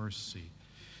rays of mercy.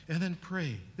 And then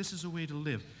pray. This is a way to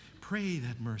live. Pray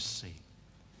that mercy.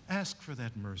 Ask for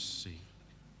that mercy.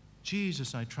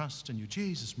 Jesus, I trust in you.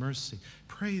 Jesus, mercy.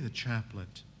 Pray the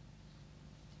chaplet.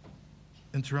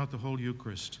 And throughout the whole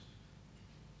Eucharist,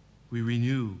 we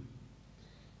renew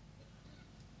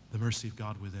the mercy of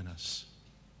God within us.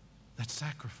 That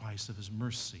sacrifice of his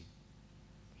mercy.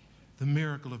 The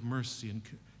miracle of mercy and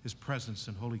his presence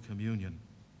in Holy Communion.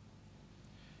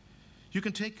 You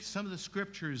can take some of the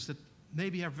scriptures that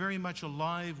maybe are very much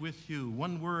alive with you.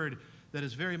 One word that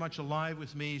is very much alive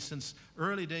with me since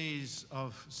early days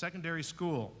of secondary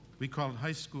school, we call it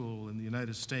high school in the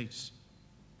United States,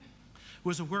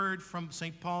 was a word from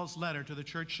St. Paul's letter to the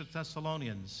church of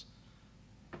Thessalonians.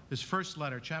 His first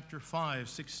letter, chapter 5,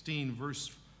 16,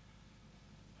 verse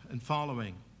and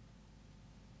following.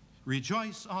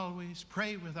 Rejoice always,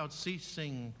 pray without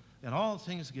ceasing, in all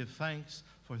things give thanks,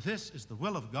 for this is the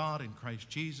will of God in Christ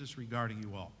Jesus regarding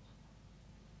you all.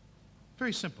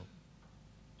 Very simple.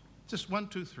 Just 1,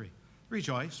 2, 3.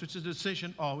 Rejoice, which is a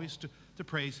decision always to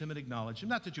praise him and acknowledge him.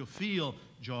 Not that you'll feel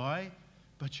joy,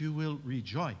 but you will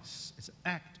rejoice. It's an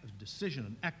act of decision,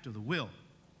 an act of the will.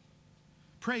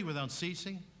 Pray without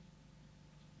ceasing.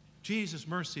 Jesus'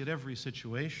 mercy at every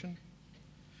situation.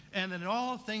 And in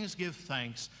all things give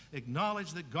thanks.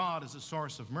 Acknowledge that God is the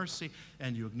source of mercy,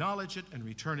 and you acknowledge it and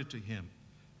return it to him.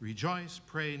 Rejoice,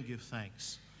 pray, and give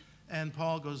thanks. And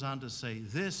Paul goes on to say,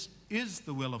 this is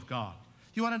the will of God.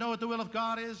 You want to know what the will of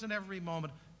God is in every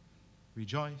moment?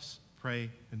 Rejoice, pray,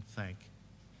 and thank.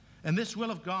 And this will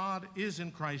of God is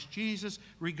in Christ Jesus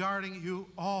regarding you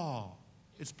all.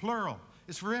 It's plural.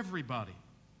 It's for everybody.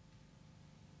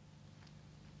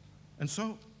 And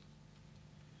so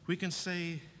we can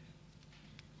say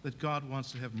that God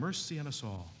wants to have mercy on us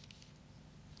all.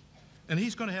 And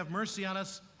he's going to have mercy on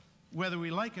us whether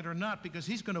we like it or not, because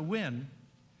he's going to win.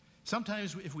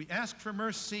 Sometimes if we ask for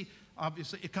mercy,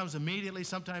 obviously it comes immediately.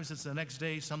 Sometimes it's the next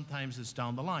day. Sometimes it's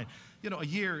down the line. You know, a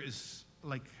year is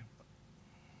like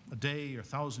a day or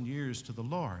 1,000 years to the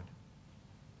Lord.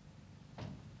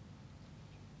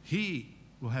 He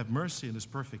will have mercy in his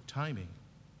perfect timing.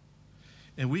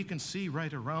 And we can see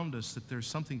right around us that there's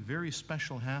something very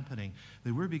special happening,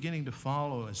 that we're beginning to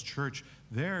follow as church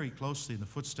very closely in the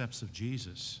footsteps of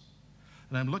Jesus.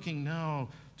 And I'm looking now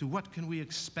to what can we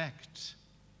expect.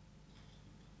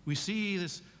 We see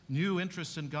this new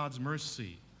interest in God's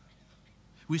mercy.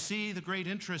 We see the great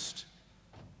interest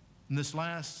in this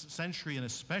last century, and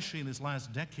especially in this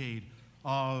last decade,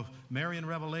 of Marian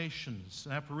revelations,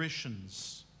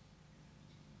 apparitions.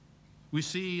 We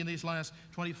see in these last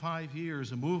 25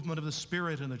 years a movement of the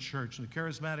Spirit in the church and the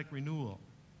charismatic renewal.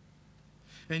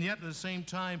 And yet at the same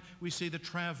time, we see the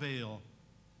travail,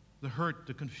 the hurt,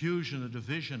 the confusion, the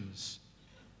divisions,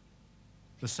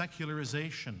 the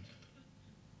secularization.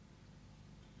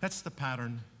 That's the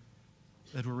pattern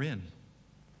that we're in.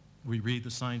 We read the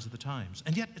signs of the times.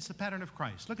 And yet it's the pattern of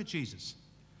Christ. Look at Jesus.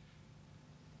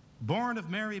 Born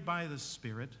of Mary by the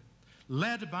Spirit,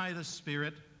 led by the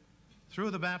Spirit,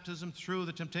 through the baptism, through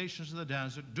the temptations of the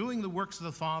desert, doing the works of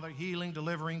the Father, healing,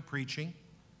 delivering, preaching,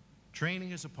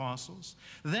 training his apostles,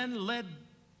 then led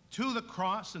to the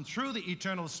cross and through the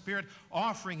eternal Spirit,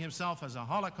 offering himself as a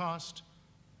holocaust,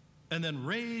 and then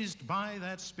raised by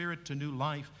that Spirit to new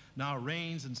life, now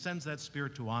reigns and sends that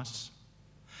Spirit to us.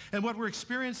 And what we're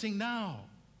experiencing now,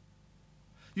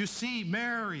 you see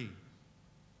Mary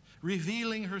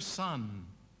revealing her Son.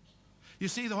 You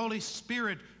see the Holy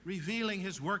Spirit revealing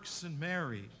his works in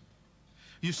Mary.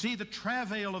 You see the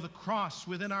travail of the cross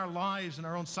within our lives and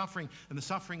our own suffering and the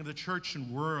suffering of the church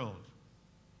and world.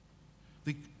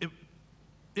 The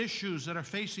issues that are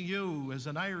facing you as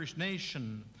an Irish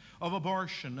nation of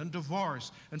abortion and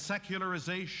divorce and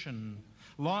secularization,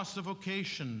 loss of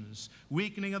vocations,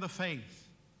 weakening of the faith.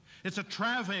 It's a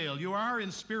travail. You are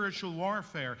in spiritual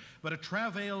warfare, but a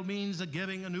travail means a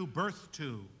giving a new birth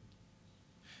to.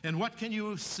 And what can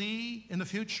you see in the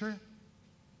future?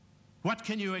 What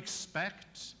can you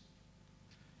expect?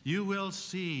 You will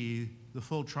see the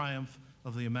full triumph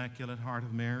of the Immaculate Heart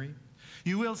of Mary.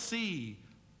 You will see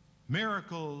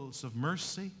miracles of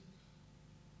mercy,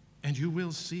 and you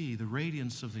will see the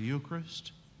radiance of the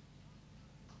Eucharist.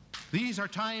 These are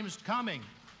times coming.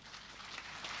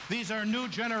 These are a new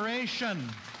generation.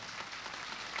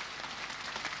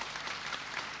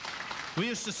 We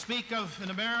used to speak of,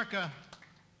 in America,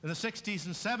 in the 60s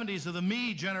and 70s, of the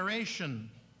me generation.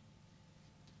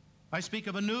 I speak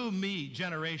of a new me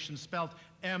generation, spelled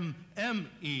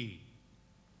M-M-E.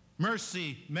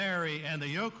 Mercy, Mary, and the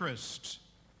Eucharist.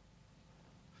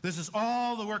 This is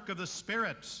all the work of the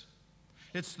Spirit.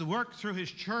 It's the work through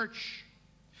his church.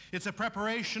 It's a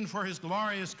preparation for his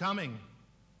glorious coming.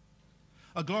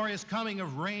 A glorious coming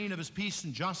of reign of his peace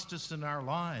and justice in our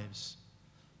lives,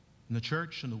 in the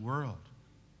church and the world.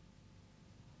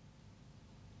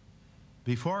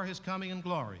 Before his coming in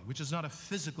glory, which is not a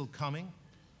physical coming,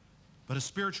 but a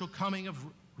spiritual coming of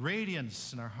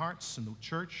radiance in our hearts and the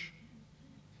church,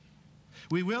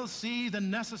 we will see the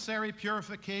necessary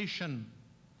purification.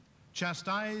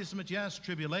 Chastisement, yes.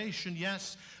 Tribulation,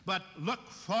 yes. But look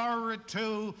forward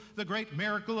to the great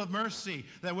miracle of mercy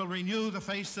that will renew the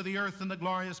face of the earth in the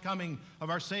glorious coming of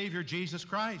our Savior, Jesus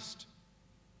Christ.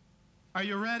 Are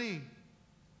you ready?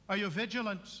 Are you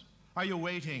vigilant? Are you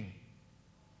waiting?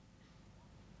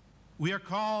 We are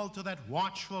called to that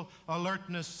watchful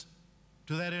alertness,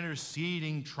 to that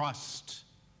interceding trust.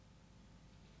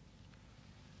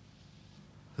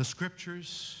 The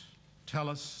Scriptures tell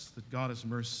us that God is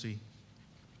mercy,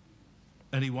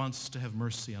 and he wants to have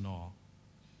mercy on all.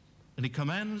 And he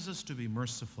commands us to be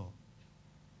merciful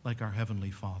like our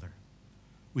Heavenly Father.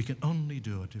 We can only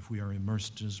do it if we are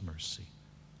immersed in his mercy.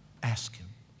 Ask him.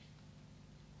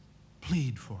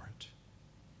 Plead for it.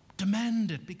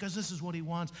 Demand it, because this is what he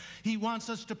wants. He wants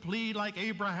us to plead like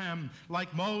Abraham,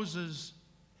 like Moses,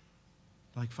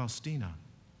 like Faustina,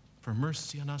 for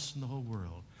mercy on us and the whole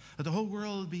world. That the whole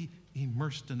world be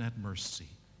immersed in that mercy.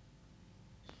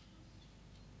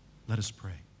 Let us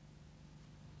pray.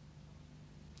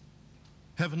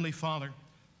 Heavenly Father,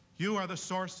 you are the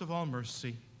source of all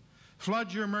mercy.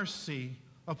 Flood your mercy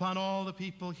upon all the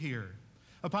people here,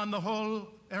 upon the whole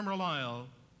Emerald Isle.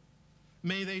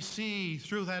 May they see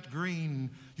through that green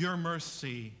your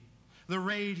mercy, the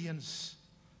radiance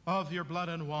of your blood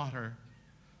and water.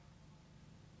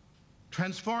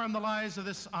 Transform the lives of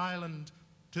this island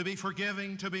to be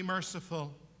forgiving, to be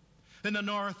merciful, in the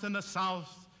north and the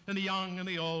south, in the young and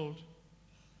the old,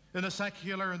 in the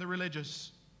secular and the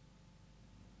religious.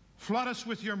 Flood us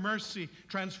with your mercy.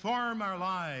 Transform our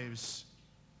lives,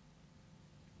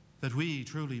 that we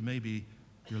truly may be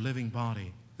your living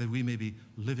body, that we may be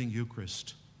living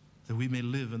Eucharist, that we may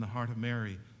live in the heart of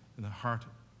Mary, in the heart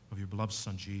of your beloved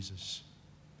Son, Jesus.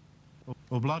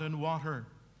 O blood and water,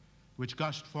 which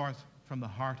gushed forth from the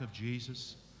heart of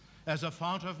Jesus, as a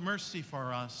fount of mercy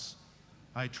for us,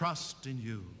 I trust in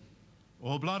you.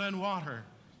 O blood and water,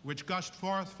 which gushed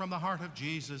forth from the heart of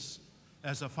Jesus,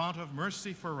 as a fount of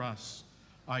mercy for us,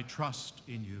 I trust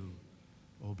in you.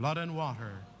 O blood and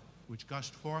water, which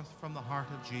gushed forth from the heart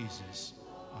of Jesus,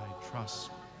 I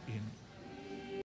trust in